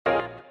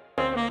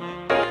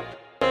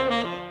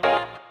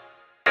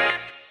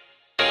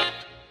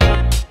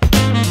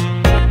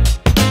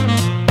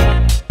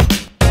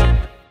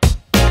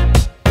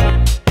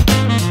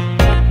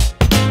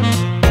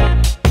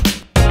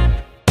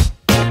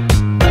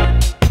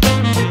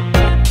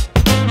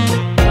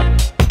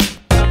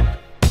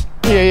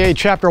Day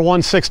Chapter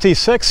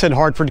 166 in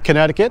Hartford,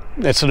 Connecticut.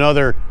 It's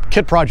another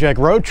Kit Project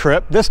road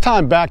trip, this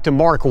time back to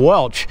Mark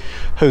Welch,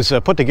 who's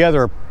put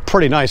together a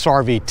pretty nice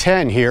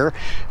RV-10 here.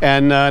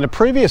 And in a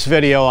previous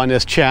video on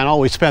this channel,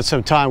 we spent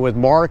some time with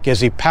Mark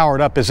as he powered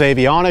up his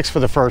avionics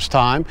for the first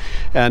time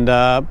and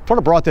sort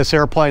of brought this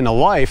airplane to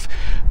life.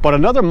 But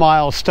another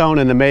milestone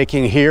in the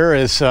making here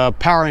is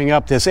powering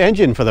up this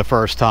engine for the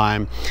first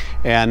time.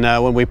 And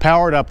when we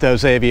powered up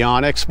those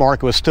avionics,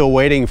 Mark was still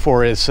waiting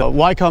for his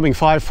Lycoming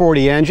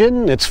 540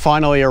 engine. It's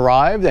finally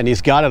arrived and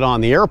he's got it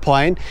on the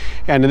airplane.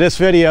 And in this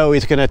video,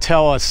 he's going to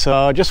tell us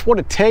just what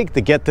it takes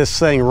to get this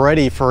thing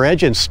ready for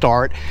engine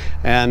start.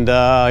 And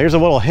here's a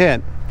little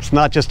hint. It's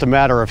not just a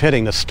matter of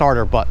hitting the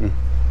starter button.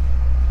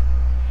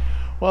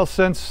 Well,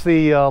 since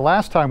the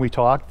last time we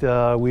talked,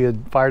 we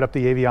had fired up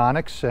the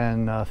avionics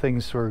and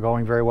things were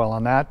going very well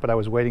on that, but I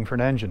was waiting for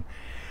an engine.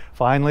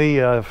 Finally,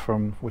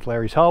 with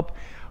Larry's help,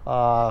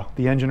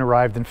 the engine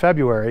arrived in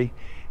February,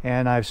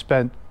 and I've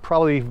spent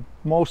probably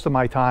most of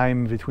my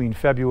time between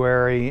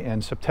February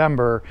and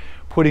September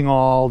putting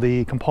all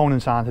the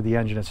components onto the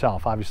engine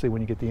itself. Obviously,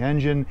 when you get the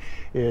engine,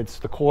 it's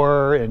the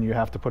core, and you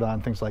have to put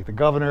on things like the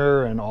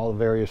governor and all the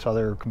various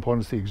other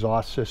components, the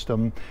exhaust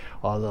system,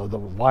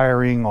 the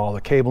wiring, all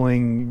the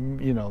cabling,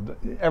 you know,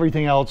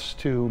 everything else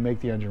to make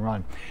the engine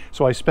run.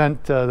 So I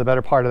spent the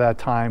better part of that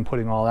time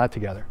putting all that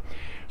together.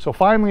 So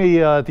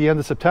finally, at the end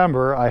of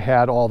September, I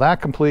had all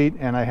that complete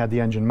and I had the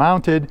engine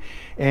mounted,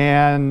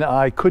 and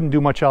I couldn't do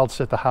much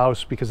else at the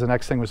house because the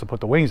next thing was to put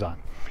the wings on.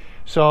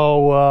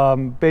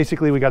 So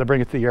basically we got to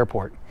bring it to the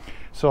airport.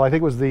 So I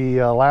think it was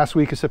the last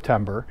week of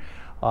September.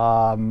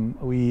 I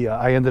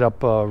ended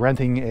up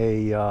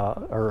renting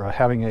or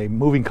having a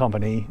moving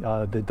company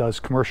that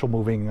does commercial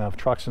moving of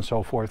trucks and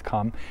so forth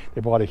come.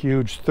 They bought a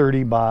huge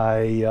 30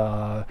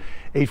 by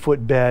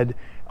 8-foot bed,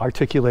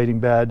 articulating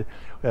bed.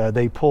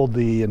 They pulled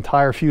the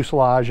entire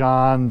fuselage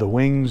on, the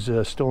wings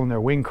still in their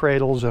wing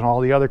cradles, and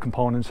all the other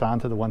components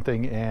onto the one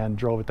thing and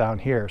drove it down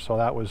here. So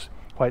that was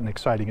quite an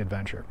exciting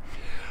adventure.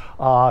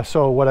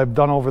 So what I've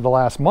done over the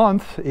last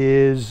month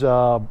is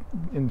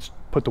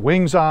put the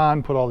wings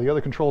on, put all the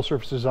other control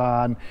surfaces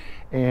on,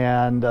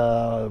 and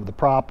the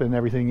prop and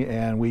everything,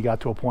 and we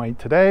got to a point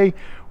today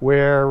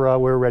where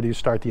we're ready to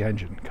start the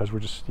engine because we're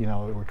just, you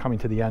know, we're coming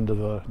to the end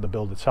of the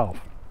build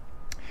itself.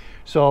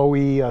 So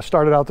we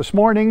started out this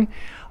morning,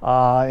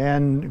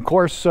 and of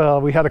course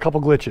we had a couple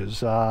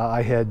glitches.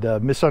 I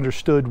had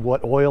misunderstood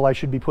what oil I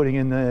should be putting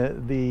in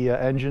the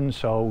engine,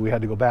 so we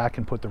had to go back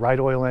and put the right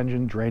oil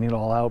engine, drain it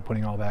all out,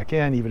 putting it all back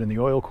in, even in the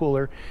oil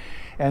cooler.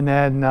 And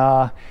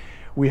then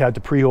we had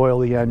to pre-oil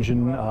the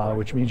engine,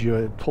 which means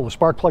you pull the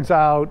spark plugs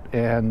out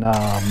and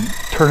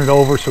turn it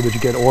over so that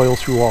you get oil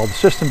through all the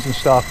systems and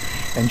stuff,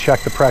 and check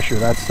the pressure.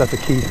 That's a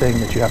key thing,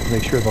 that you have to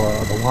make sure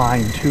the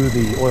line to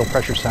the oil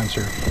pressure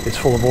sensor is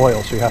full of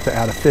oil, so you have to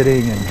add a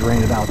fitting and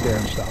drain it out there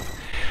and stuff.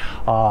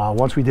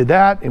 Once we did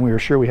that and we were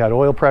sure we had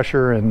oil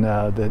pressure and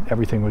that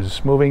everything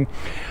was moving,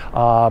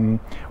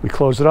 we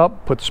closed it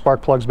up, put the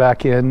spark plugs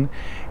back in,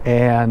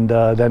 and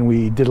then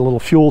we did a little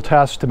fuel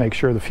test to make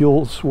sure the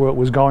fuel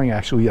was going.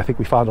 Actually, I think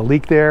we found a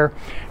leak there,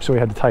 so we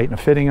had to tighten a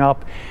fitting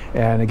up.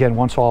 And again,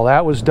 once all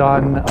that was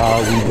done,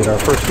 we did our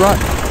first run.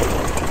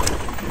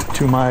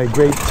 To my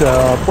great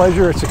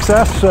pleasure and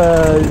success,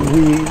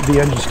 the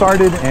engine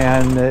started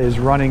and is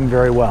running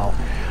very well.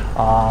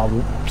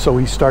 So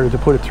we started to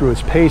put it through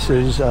its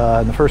paces,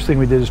 and the first thing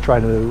we did is try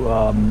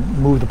to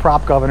move the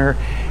prop governor,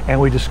 and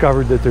we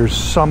discovered that there's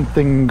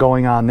something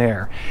going on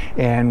there.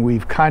 And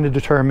we've kind of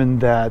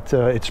determined that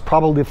it's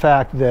probably the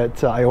fact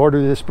that I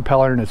ordered this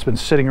propeller and it's been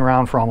sitting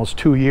around for almost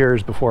 2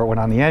 years before it went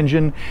on the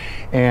engine,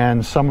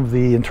 and some of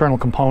the internal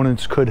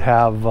components could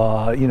have,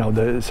 you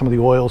know, some of the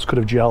oils could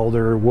have gelled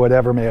or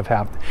whatever may have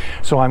happened.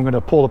 So I'm going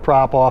to pull the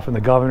prop off and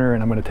the governor,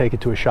 and I'm going to take it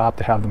to a shop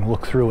to have them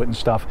look through it and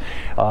stuff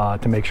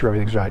to make sure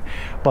everything's right.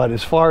 But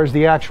as far as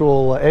the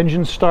actual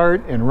engine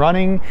start and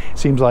running, it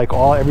seems like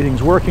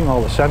everything's working,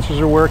 all the sensors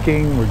are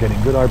working, we're getting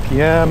good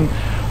RPM,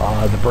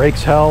 the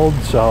brakes held,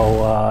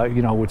 so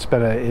you know, it's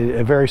been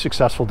a very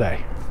successful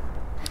day.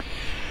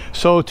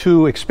 So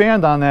to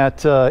expand on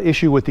that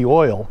issue with the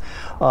oil,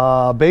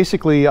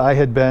 basically I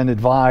had been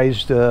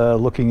advised,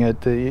 looking at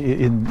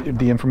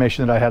the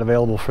information that I had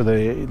available for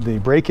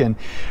the break-in,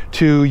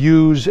 to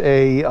use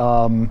a you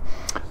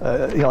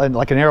know,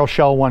 like an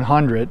Aeroshell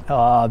 100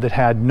 that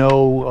had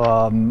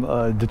no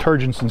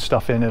detergents and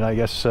stuff in it, I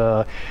guess,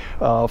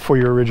 for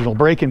your original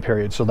break-in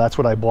period. So that's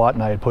what I bought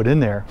and I had put in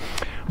there.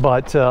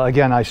 But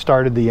again, I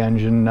started the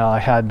engine. I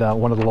had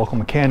one of the local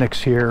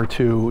mechanics here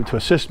to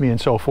assist me and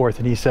so forth,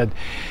 and he said,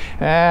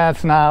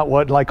 that's not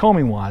what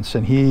Lycoming wants.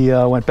 And he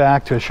went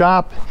back to a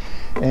shop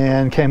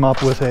and came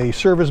up with a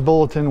service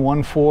bulletin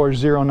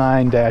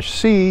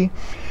 1409-C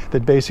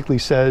that basically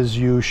says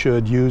you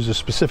should use a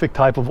specific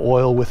type of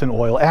oil with an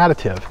oil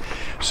additive.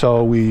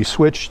 So we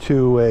switched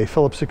to a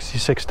Phillips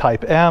 66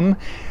 Type M,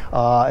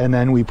 and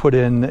then we put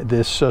in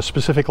this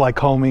specific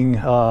Lycoming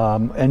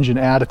engine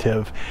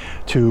additive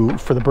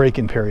for the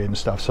break-in period and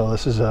stuff. So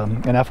this is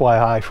an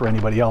FYI for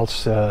anybody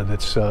else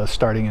that's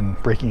starting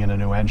and breaking in a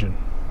new engine.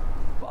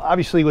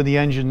 obviously with the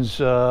engines,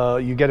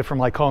 you get it from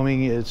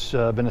Lycoming, it's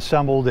been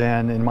assembled,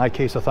 and in my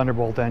case the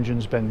Thunderbolt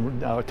engine's been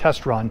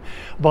test run,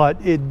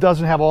 but it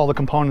doesn't have all the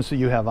components that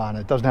you have on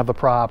it. It doesn't have the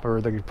prop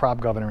or the prop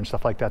governor and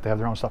stuff like that. They have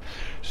their own stuff.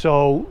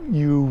 So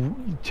you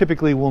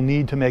typically will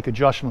need to make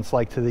adjustments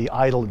like to the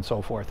idle and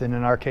so forth, and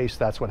in our case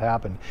that's what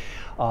happened.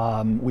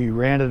 We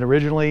ran it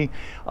originally.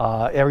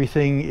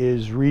 Everything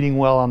is reading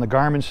well on the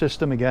Garmin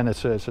system. Again,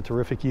 it's a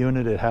terrific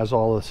unit. It has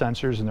all the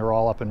sensors and they're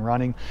all up and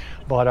running.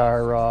 But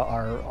our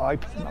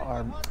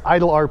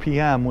idle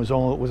RPM was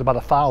about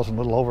 1,000, a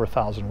little over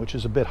 1,000, which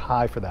is a bit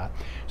high for that.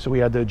 So we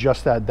had to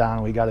adjust that down,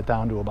 and we got it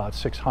down to about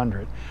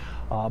 600.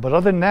 But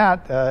other than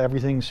that,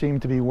 everything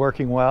seemed to be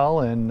working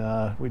well,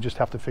 and we just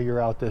have to figure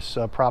out this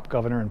prop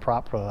governor and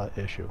prop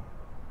issue.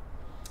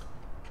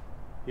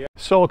 Yeah.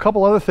 So a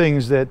couple other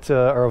things that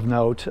are of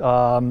note,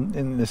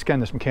 and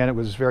this mechanic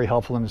was very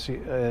helpful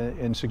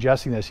in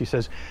suggesting this. He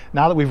says,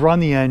 now that we've run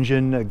the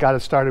engine, got it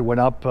started, went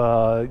up,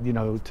 ran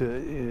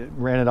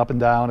it up and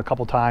down a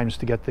couple times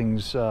to get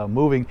things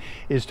moving,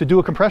 is to do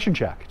a compression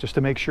check, just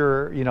to make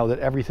sure that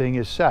everything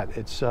is set.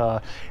 It's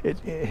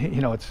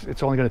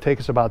it's only going to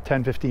take us about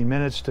 10-15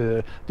 minutes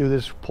to do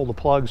this, pull the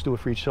plugs, do it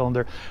for each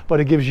cylinder,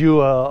 but it gives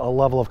you a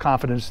level of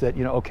confidence that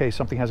okay,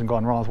 something hasn't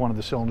gone wrong with one of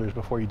the cylinders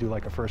before you do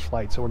like a first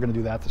flight. So we're going to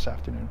do that this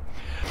afternoon.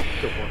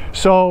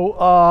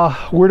 So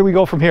where do we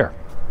go from here?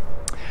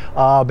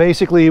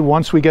 Basically,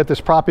 once we get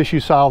this prop issue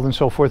solved and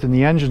so forth and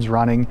the engine's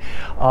running,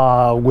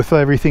 with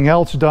everything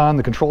else done,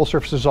 the control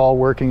surfaces all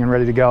working and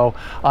ready to go,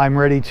 I'm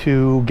ready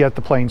to get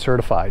the plane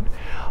certified.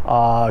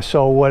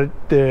 So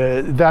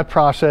that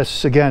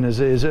process, again,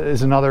 is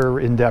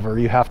another endeavor.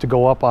 You have to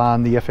go up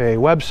on the FAA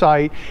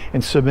website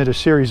and submit a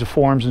series of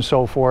forms and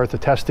so forth, the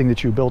testing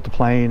that you built the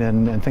plane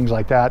and things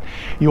like that.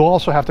 You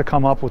also have to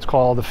come up with what's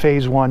called the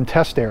Phase 1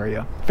 test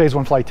area, Phase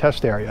 1 flight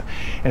test area.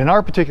 And in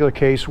our particular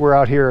case, we're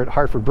out here at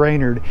Hartford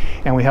Brainerd,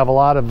 and we have a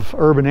lot of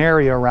urban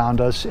area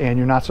around us, and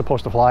you're not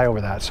supposed to fly over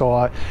that.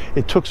 So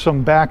it took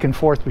some back and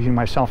forth between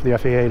myself and the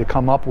FAA to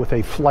come up with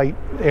a flight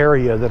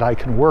area that I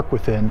can work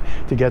within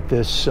to get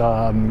this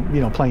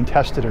plane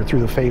tested or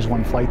through the Phase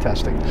 1 flight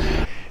testing.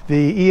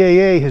 The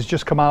EAA has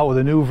just come out with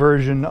a new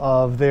version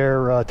of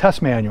their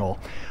test manual.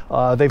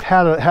 They've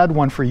had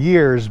one for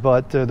years,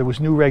 but there was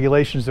new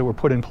regulations that were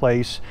put in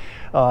place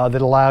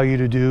that allow you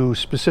to do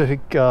specific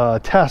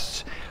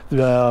tests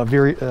throughout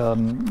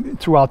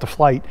the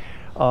flight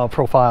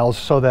profiles,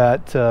 so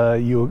that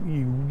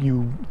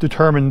you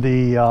determine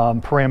the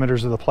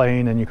parameters of the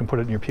plane, and you can put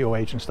it in your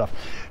POH and stuff.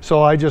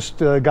 So I just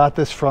got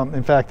this from,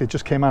 in fact, it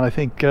just came out, I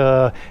think,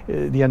 the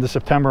end of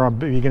September or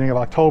beginning of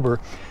October,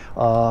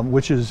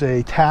 which is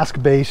a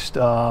task-based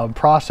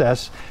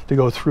process to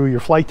go through your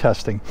flight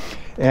testing.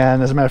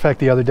 And as a matter of fact,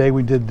 the other day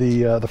we did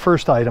the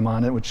first item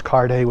on it, which is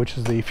Card A, which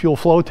is the fuel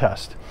flow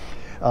test.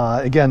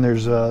 Again,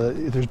 there's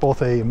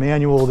both a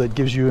manual that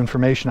gives you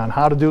information on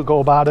how to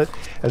go about it,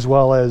 as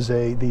well as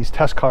these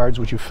test cards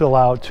which you fill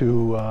out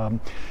to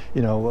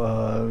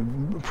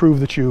prove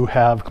that you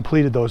have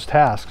completed those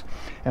tasks.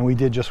 And we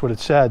did just what it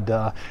said.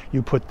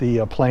 You put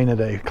the plane at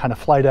a kind of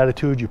flight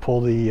attitude, you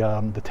pull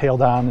the tail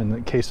down in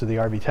the case of the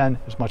RV-10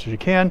 as much as you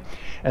can,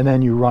 and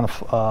then you run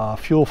a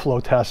fuel flow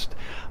test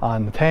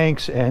on the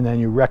tanks, and then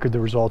you record the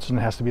results, and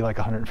it has to be like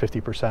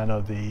 150%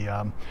 of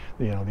the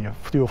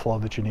fuel flow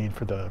that you need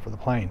for the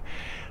plane.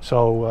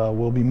 So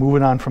we'll be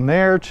moving on from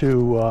there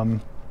to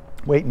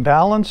weight and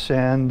balance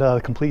and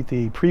complete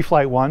the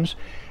pre-flight ones,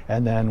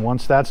 and then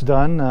once that's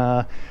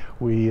done,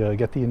 we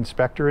get the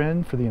inspector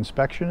in for the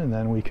inspection, and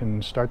then we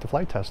can start the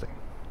flight testing.